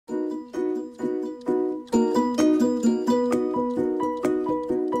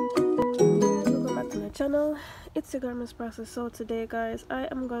it's your girl Miss Process. So today guys, I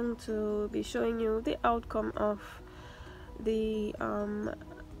am going to be showing you the outcome of the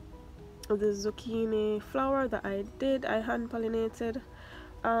zucchini flower that I hand pollinated.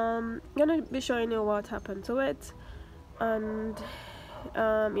 Gonna be showing you what happened to it, and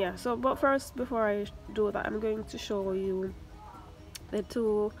yeah, so but first, before I do that, I'm going to show you the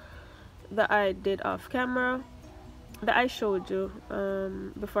two that I did off camera that I showed you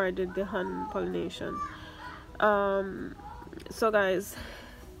before I did the hand pollination. So guys,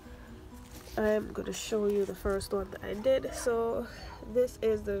 I'm gonna show you the first one that I did. So this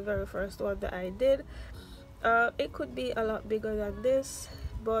is the very first one that I did. It could be a lot bigger than this,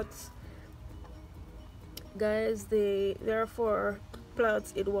 but guys, there are 4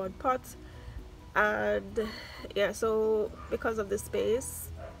 plants in one pot, and yeah, so because of the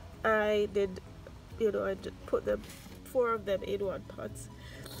space, I did, I did put them 4 of them in one pot.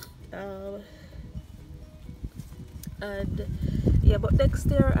 And yeah, but next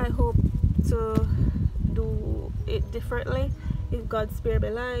year I hope to do it differently. If God spare my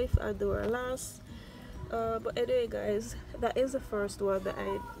life, I'll do our last. But anyway guys, that is the first one that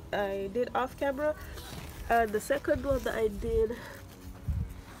I did off camera, and the second one that I did,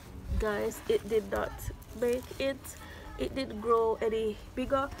 guys, it did not make it didn't grow any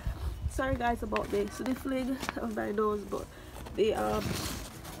bigger. Sorry guys about the sniffling of my nose, but the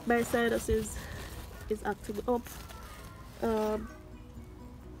my sinuses is acting up.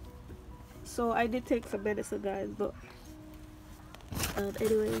 So I did take some medicine guys, but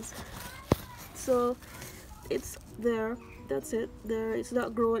anyways, so it's there, that's it, there, it's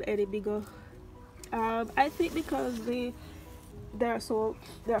not growing any bigger. I think because there are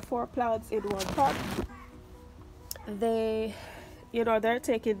 4 plants in one pot, they're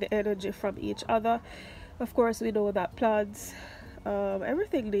taking the energy from each other. Of course, we know that plants,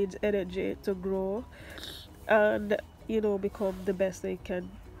 everything needs energy to grow and become the best they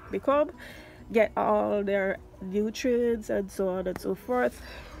can become, get all their nutrients and so on and so forth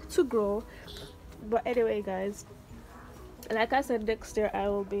to grow. But anyway guys, like I said, next year I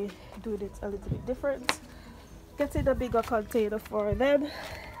will be doing it a little bit different, getting a bigger container for them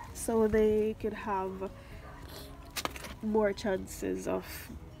so they could have more chances of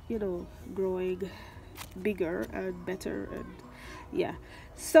growing bigger and better. And yeah,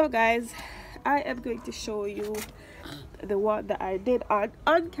 so guys, I am going to show you the one that I did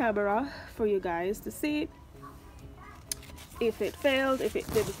on camera for you guys to see if it failed, if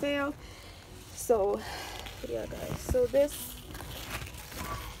it didn't fail. So yeah guys, so this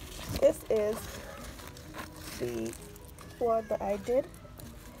is the one that I did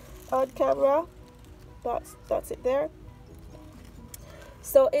on camera. That's it there.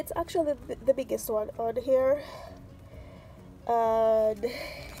 So it's actually the biggest one on here, and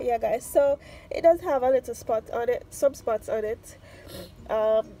yeah guys, so it does have a little spot on it, some spots on it,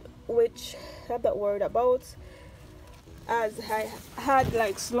 which I'm not worried about, as I had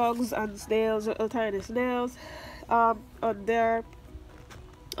like slugs and snails, little tiny snails on there,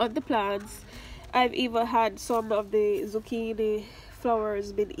 on the plants. I've even had some of the zucchini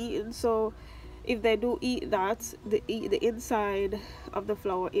flowers been eaten, so if they do eat that, the inside of the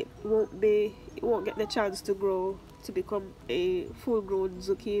flower, it won't get the chance to grow to become a full-grown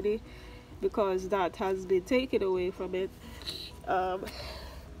zucchini, because that has been taken away from it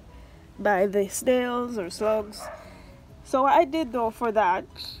by the snails or slugs. So what I did though for that,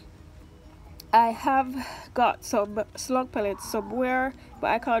 I have got some slug pellets somewhere,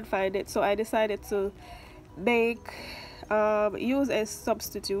 but I can't find it, so I decided to use a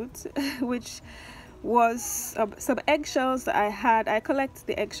substitute which was some eggshells that I had. I collected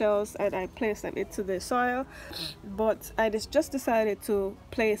the eggshells and I placed them into the soil, but I just decided to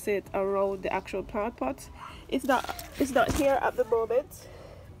place it around the actual plant pot. It's not here at the moment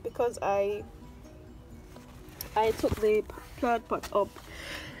because I took the plant pot up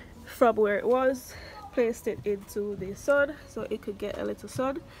from where it was, placed it into the sun so it could get a little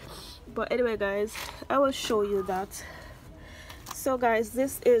sun. But anyway guys, I will show you that. So guys,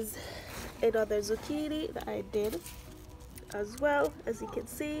 this is another zucchini that I did as well, as you can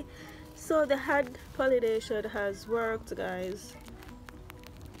see. So the hand pollination has worked guys.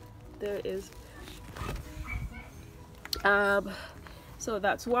 There is so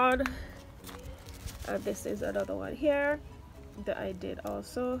that's one, and this is another one here that I did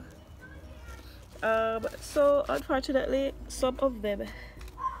also. So unfortunately, some of them,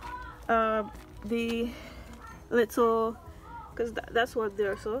 the little, because that's one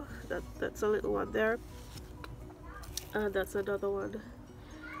there, so that's a little one there, and that's another one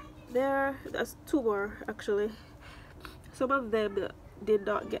there, that's 2 more actually. Some of them did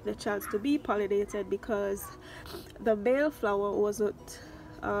not get the chance to be pollinated because the male flower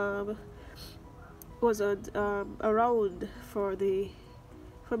um, wasn't around for me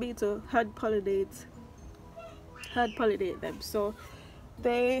to hand pollinate them. So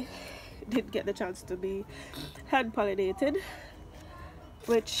they didn't get the chance to be hand pollinated,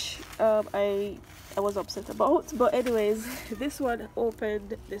 which I was upset about. But anyways, this one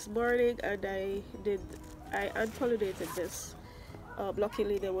opened this morning, and I hand pollinated this.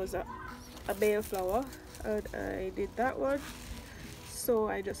 Luckily there was a male flower, and I did that one. So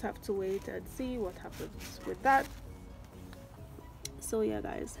I just have to wait and see what happens with that. So yeah,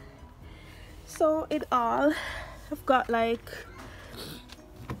 guys. So in all, I've got like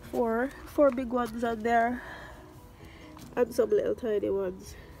four big ones on there, and some little tiny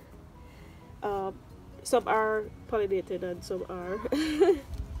ones. Some are pollinated and some are.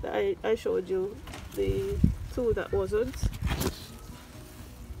 I showed you the two that wasn't,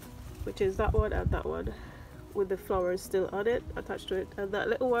 which is that one and that one, with the flowers still on it, attached to it, and that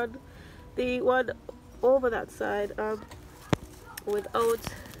little one, the one over that side, without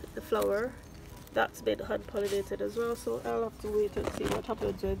the flower, that's been hand pollinated as well. So I'll have to wait and see what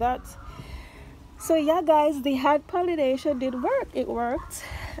happens with that. So yeah, guys, the hand pollination did work. It worked.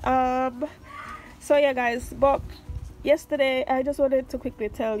 So yeah, guys, but yesterday I just wanted to quickly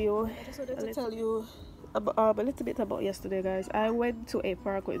tell you a little bit about yesterday, guys. I went to a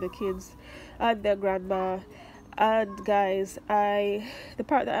park with the kids and their grandma, and guys, the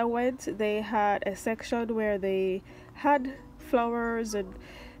park that I went, they had a section where they had flowers and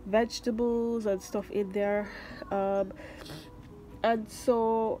vegetables and stuff in there, and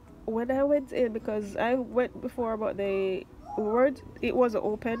so when I went in, because I went before but it wasn't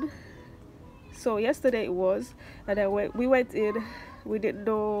open, so yesterday it was, and we went in. We didn't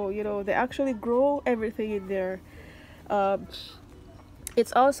know, you know, they actually grow everything in there.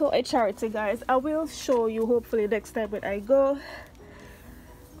 It's also a charity, guys. I will show you hopefully next time when I go.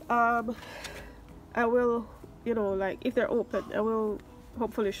 I will, you know, like if they're open, I will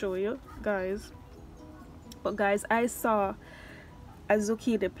hopefully show you guys. But guys, I saw a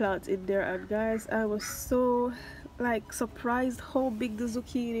zucchini plant in there, and guys, I was so like surprised how big the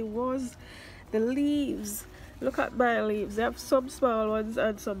zucchini was. The leaves, look at my leaves. They have some small ones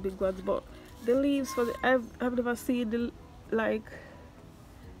and some big ones, but the leaves for I've never seen the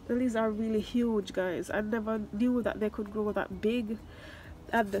leaves are really huge, guys. I never knew that they could grow that big.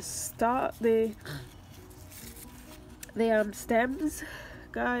 At the start, the stems,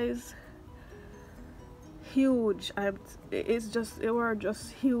 guys, huge. They were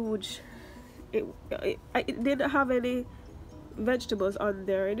just huge. It didn't have any vegetables on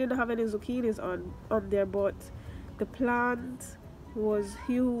there. It didn't have any zucchinis on there, but the plant was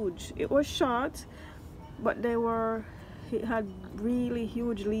huge. It was short, but it had really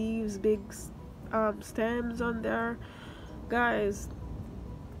huge leaves, big stems on there, guys.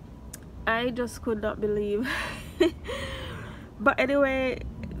 I just could not believe. But anyway,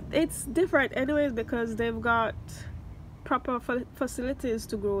 it's different anyways, because they've got proper facilities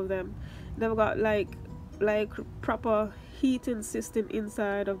to grow them. They've got like proper heating system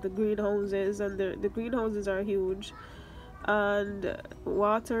inside of the greenhouses, and the greenhouses are huge, and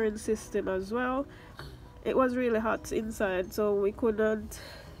watering system as well. It was really hot inside, so we couldn't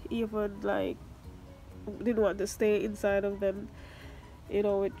even didn't want to stay inside of them, you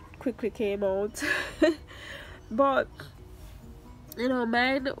know. It quickly came out. But you know,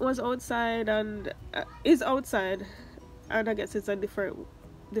 mine was outside and is outside, and I guess it's a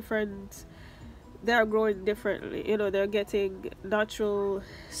different they are growing differently, you know. They're getting natural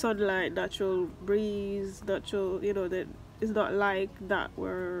sunlight, natural breeze, natural, you know, that is not like that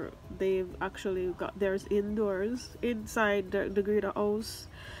where they've actually got theirs indoors inside the greenhouse,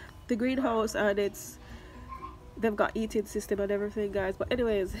 and they've got eating system and everything, guys. But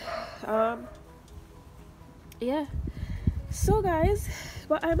anyways, yeah, so guys,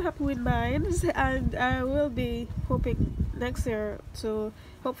 but I'm happy with mine, and I will be hoping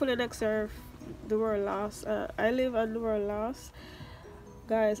hopefully next year the world lasts. I live on the world lasts,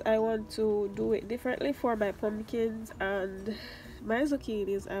 guys. I want to do it differently for my pumpkins and my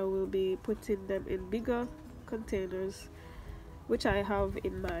zucchinis. I will be putting them in bigger containers, which I have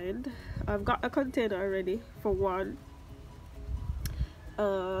in mind. I've got a container already for one,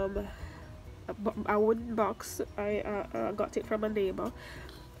 a wooden box. I got it from a neighbor,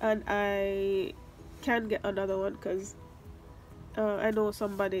 and I can get another one because I know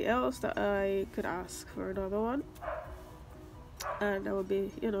somebody else that I could ask for another one, and I will be,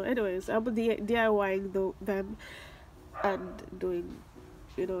 you know, anyways, I will be DIYing them and doing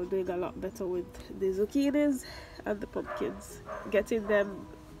a lot better with the zucchinis and the pumpkins, getting them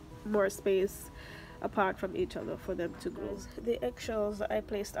more space apart from each other for them to grow. The eggshells I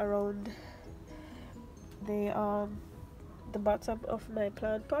placed around the bottom of my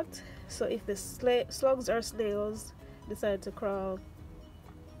plant pot, so if the slugs or snails decide to crawl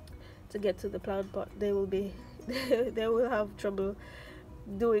to get to the plant pot, they will be they will have trouble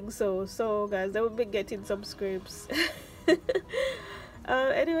doing so. So guys, they will be getting some scrapes.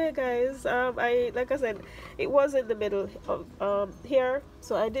 Anyway guys, I, like I said, it was in the middle of here,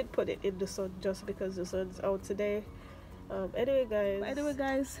 so I did put it in the sun just because the sun's out today. Anyway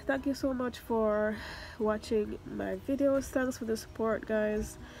guys, thank you so much for watching my videos. Thanks for the support,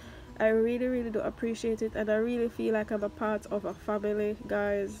 guys. I really do appreciate it, and I really feel like I'm a part of a family,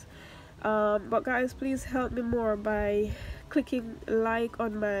 guys. But guys, please help me more by clicking like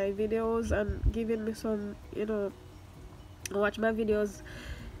on my videos and giving me some, you know, watch my videos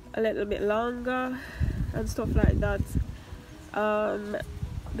a little bit longer and stuff like that,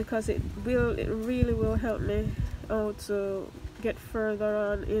 because it really will help me out to get further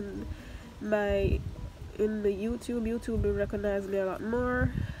on in the YouTube will recognize me a lot more.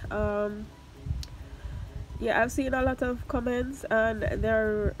 Yeah, I've seen a lot of comments and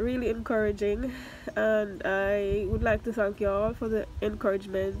they're really encouraging, and I would like to thank you all for the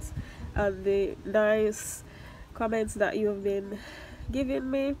encouragement and the nice comments that you have been giving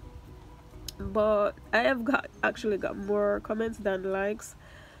me. But I have actually got more comments than likes,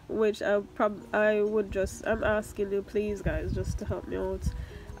 which I'm asking you, please guys, just to help me out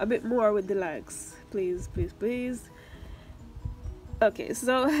a bit more with the likes, please. Okay,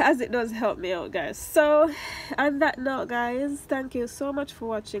 so as it does help me out, guys. So on that note, guys, thank you so much for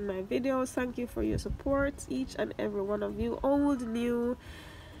watching my videos. Thank you for your support, each and every one of you, old, new,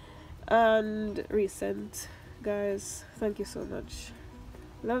 and recent, guys. Thank you so much.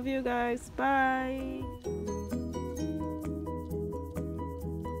 Love you guys. Bye.